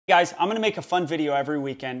Guys, I'm gonna make a fun video every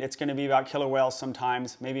weekend. It's gonna be about killer whales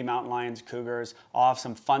sometimes, maybe mountain lions, cougars. I'll have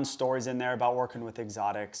some fun stories in there about working with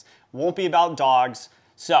exotics. Won't be about dogs.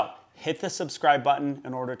 So hit the subscribe button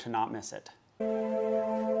in order to not miss it.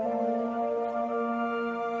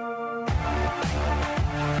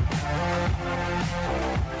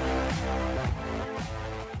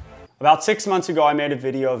 About 6 months ago, I made a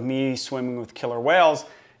video of me swimming with killer whales,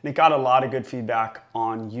 and it got a lot of good feedback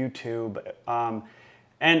on YouTube.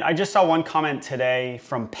 And I just saw one comment today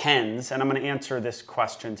from Pens, and I'm gonna answer this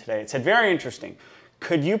question today. It said, very interesting.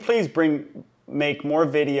 Could you please make more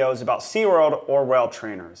videos about SeaWorld or whale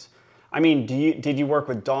trainers? I mean, did you work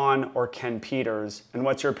with Don or Ken Peters? And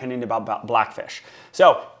what's your opinion about Blackfish?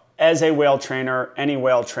 So, as a whale trainer, any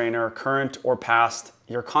whale trainer, current or past,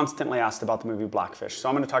 you're constantly asked about the movie Blackfish. So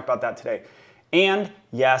I'm gonna talk about that today. And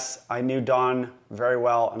yes, I knew Don very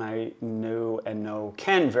well, and I knew and know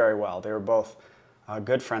Ken very well. They were both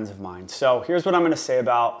good friends of mine. So here's what I'm gonna say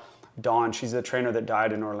about Dawn. She's the trainer that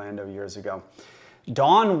died in Orlando years ago.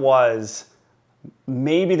 Dawn was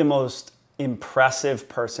maybe the most impressive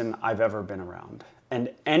person I've ever been around. And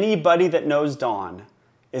anybody that knows Dawn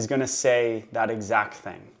is gonna say that exact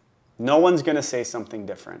thing. No one's gonna say something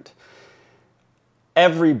different.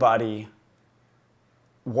 Everybody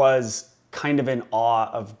was kind of in awe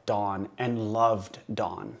of Dawn and loved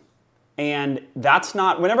Dawn. And that's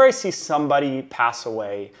not, whenever I see somebody pass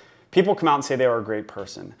away, people come out and say they were a great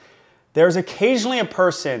person. There's occasionally a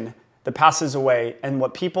person that passes away, and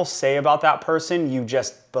what people say about that person, you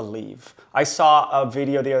just believe. I saw a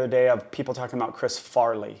video the other day of people talking about Chris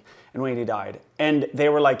Farley and when he died. And they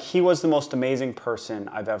were like, he was the most amazing person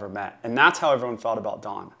I've ever met. And that's how everyone felt about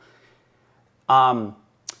Dawn.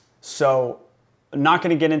 So I'm not going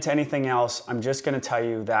to get into anything else. I'm just going to tell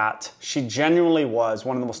you that she genuinely was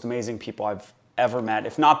one of the most amazing people I've ever met,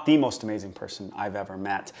 if not the most amazing person I've ever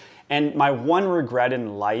met. And my one regret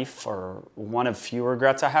in life, or one of few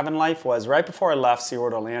regrets I have in life, was right before I left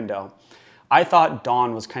SeaWorld Orlando, I thought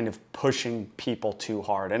Dawn was kind of pushing people too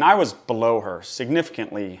hard. And I was below her,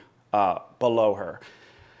 significantly below her.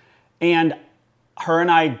 And her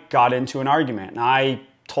and I got into an argument. And I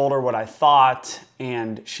told her what I thought,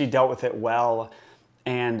 and she dealt with it well.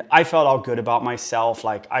 And I felt all good about myself.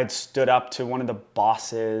 Like, I'd stood up to one of the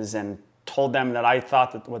bosses and told them that I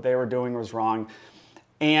thought that what they were doing was wrong.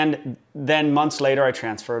 And then months later, I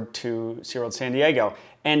transferred to SeaWorld San Diego.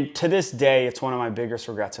 And to this day, it's one of my biggest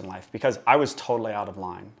regrets in life, because I was totally out of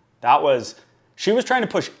line. She was trying to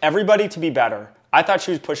push everybody to be better. I thought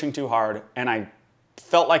she was pushing too hard, and I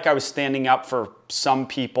felt like I was standing up for some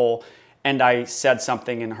people, and I said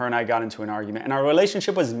something, and her and I got into an argument. And our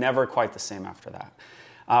relationship was never quite the same after that.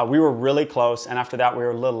 We were really close, and after that, we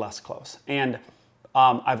were a little less close. And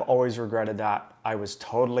I've always regretted that. I was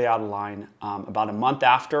totally out of line. About a month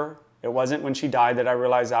after, it wasn't when she died that I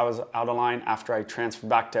realized I was out of line. After I transferred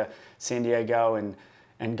back to San Diego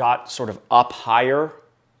and got sort of up higher,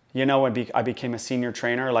 you know, I became a senior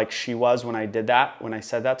trainer like she was when I did that, when I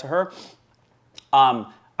said that to her.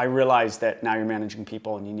 I realized that now you're managing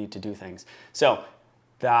people and you need to do things. So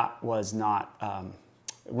that was not,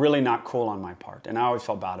 really not cool on my part. And I always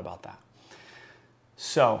felt bad about that.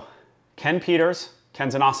 So Ken Peters,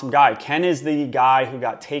 Ken's an awesome guy. Ken is the guy who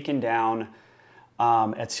got taken down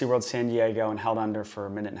at SeaWorld San Diego and held under for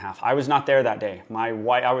 1.5 minutes. I was not there that day. I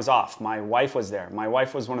was off. My wife was there. My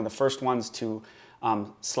wife was one of the first ones to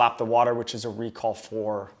slap the water, which is a recall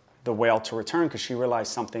for the whale to return, because she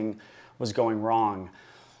realized something was going wrong.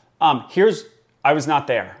 I was not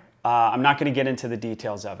there. I'm not going to get into the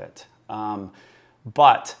details of it.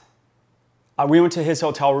 But we went to his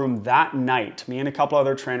hotel room that night. Me and a couple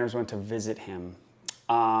other trainers went to visit him.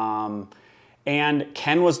 And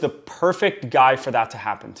Ken was the perfect guy for that to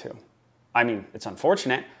happen to. I mean, it's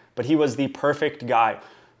unfortunate, but he was the perfect guy.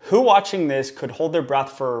 Who watching this could hold their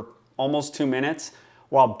breath for almost 2 minutes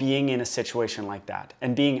while being in a situation like that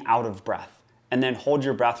and being out of breath, and then hold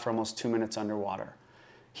your breath for almost 2 minutes underwater?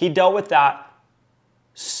 He dealt with that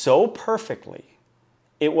so perfectly.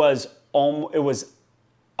 It was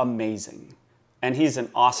amazing. And he's an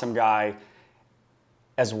awesome guy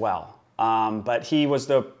as well. But he was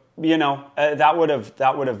that would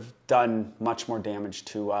have done much more damage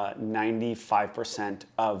to 95%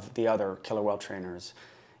 of the other killer whale trainers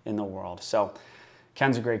in the world. So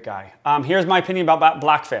Ken's a great guy. Here's my opinion about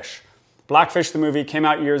Blackfish. Blackfish, the movie, came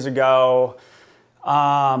out years ago.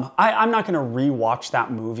 I'm not going to rewatch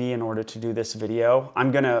that movie in order to do this video.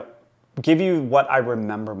 I'm going to give you what I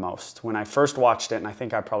remember most when I first watched it, and I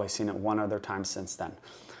think I've probably seen it one other time since then.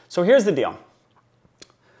 So here's the deal.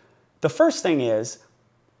 The first thing is,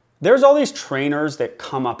 there's all these trainers that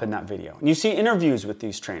come up in that video. And you see interviews with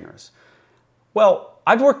these trainers. Well,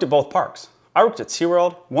 I've worked at both parks. I worked at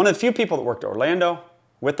SeaWorld, one of the few people that worked at Orlando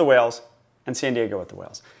with the whales and San Diego with the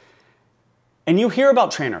whales. And you hear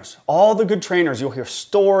about trainers, all the good trainers. You'll hear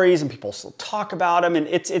stories and people still talk about them. And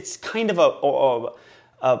it's kind of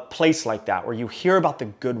a place like that where you hear about the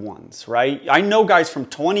good ones, right? I know guys from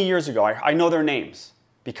 20 years ago. I know their names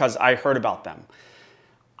because I heard about them.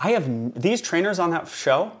 I have these trainers on that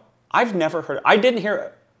show. I've never heard. I didn't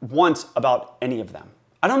hear once about any of them.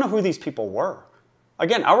 I don't know who these people were.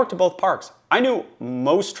 Again, I worked at both parks. I knew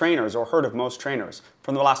most trainers or heard of most trainers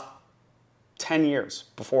from the last 10 years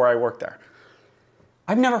before I worked there.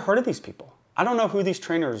 I've never heard of these people. I don't know who these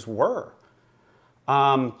trainers were.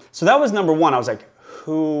 So that was number one. I was like,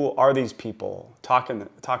 who are these people talking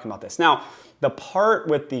about this? Now, the part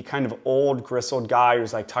with the kind of old grizzled guy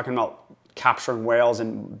who's like talking about capturing whales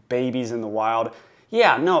and babies in the wild.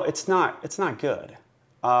 Yeah, no, it's not good.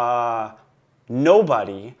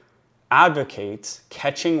 Nobody advocates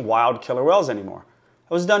catching wild killer whales anymore.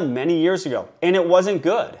 It was done many years ago, and it wasn't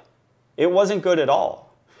good. It wasn't good at all.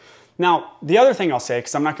 Now, the other thing I'll say,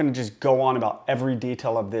 because I'm not going to just go on about every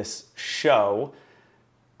detail of this show,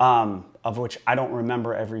 of which I don't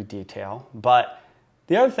remember every detail, but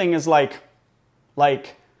the other thing is like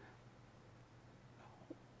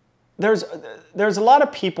there's a lot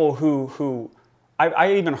of people who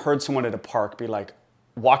I even heard someone at a park be like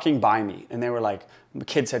walking by me, and they were like, the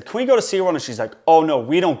kid said, "Can we go to SeaWorld?" And she's like, "Oh no,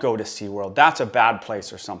 we don't go to SeaWorld. That's a bad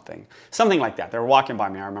place," or something like that. They were walking by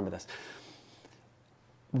me. I remember this.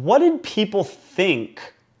 What did people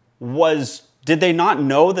think was? Did they not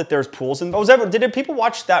know that there's pools in those? Did people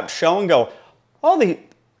watch that show and go, "Oh,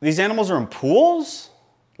 these animals are in pools"?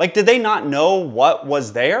 Like, did they not know what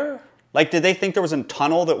was there? Like, did they think there was a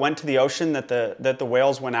tunnel that went to the ocean that the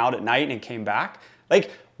whales went out at night and came back?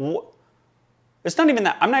 Like, it's not even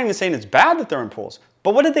that. I'm not even saying it's bad that they're in pools.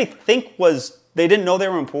 But what did they think was, they didn't know they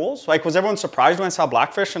were in pools? Like, was everyone surprised when I saw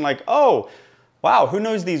Blackfish and like, oh, wow, who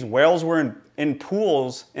knows these whales were in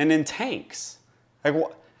pools and in tanks? Like,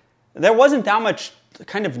 there wasn't that much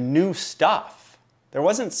kind of new stuff. There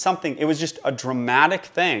wasn't something, it was just a dramatic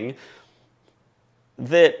thing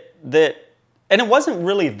that and it wasn't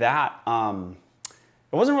really that wrong.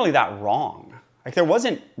 Like, there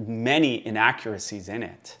wasn't many inaccuracies in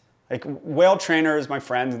it. Like, whale trainers, my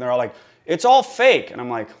friends, and they're all like, "It's all fake." And I'm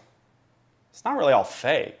like, it's not really all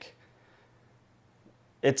fake.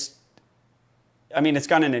 It's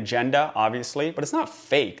got an agenda, obviously, but it's not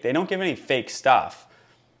fake. They don't give any fake stuff.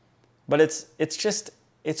 But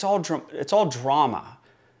it's all drama,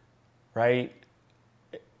 right?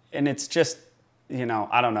 And it's just,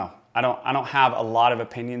 I don't know. I don't have a lot of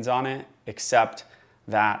opinions on it, except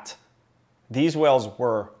that these whales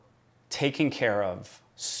were taken care of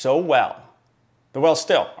so well. The whales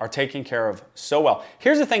still are taken care of so well.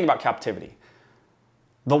 Here's the thing about captivity.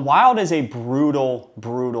 The wild is a brutal,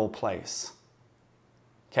 brutal place.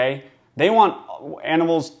 Okay? They want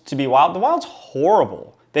animals to be wild. The wild's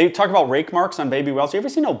horrible. They talk about rake marks on baby whales. You ever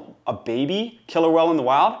seen a baby killer whale in the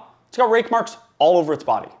wild? It's got rake marks all over its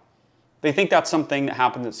body. They think that's something that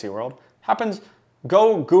happens at SeaWorld. Happens,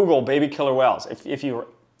 go Google baby killer whales. If you're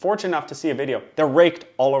fortunate enough to see a video, they're raked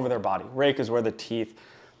all over their body. Rake is where the teeth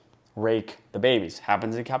rake the babies.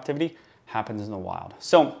 Happens in captivity, happens in the wild.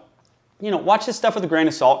 So, watch this stuff with a grain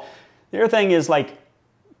of salt. The other thing is, like,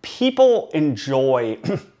 people enjoy,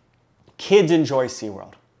 kids enjoy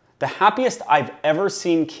SeaWorld. The happiest I've ever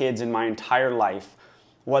seen kids in my entire life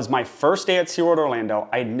was my first day at SeaWorld Orlando.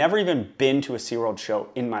 I had never even been to a SeaWorld show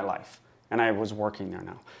in my life, and I was working there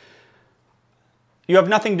now. You have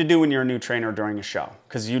nothing to do when you're a new trainer during a show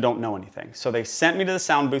because you don't know anything. So they sent me to the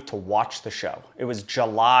sound booth to watch the show. It was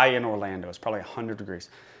July in Orlando. It was probably 100 degrees.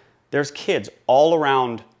 There's kids all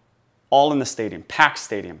around, all in the stadium, packed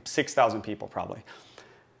stadium, 6,000 people probably.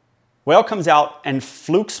 Whale comes out and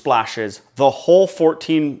fluke splashes the whole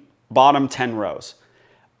 14 bottom 10 rows.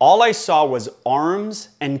 All I saw was arms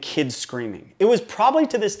and kids screaming. It was probably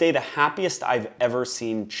to this day the happiest I've ever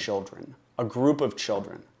seen children, a group of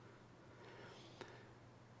children.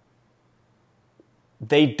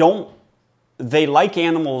 They like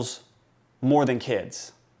animals more than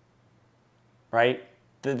kids, right?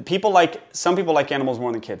 Some people like animals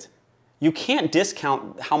more than kids. You can't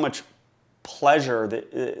discount how much pleasure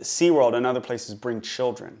that SeaWorld and other places bring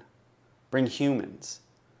children, bring humans,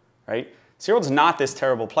 right? SeaWorld's not this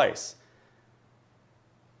terrible place.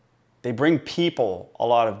 They bring people a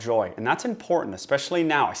lot of joy, and that's important, especially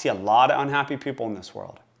now. I see a lot of unhappy people in this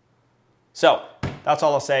world. So that's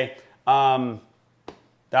all I'll say.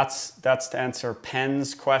 That's to answer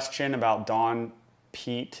Penn's question about Dawn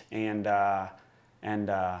Pete and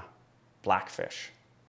Blackfish.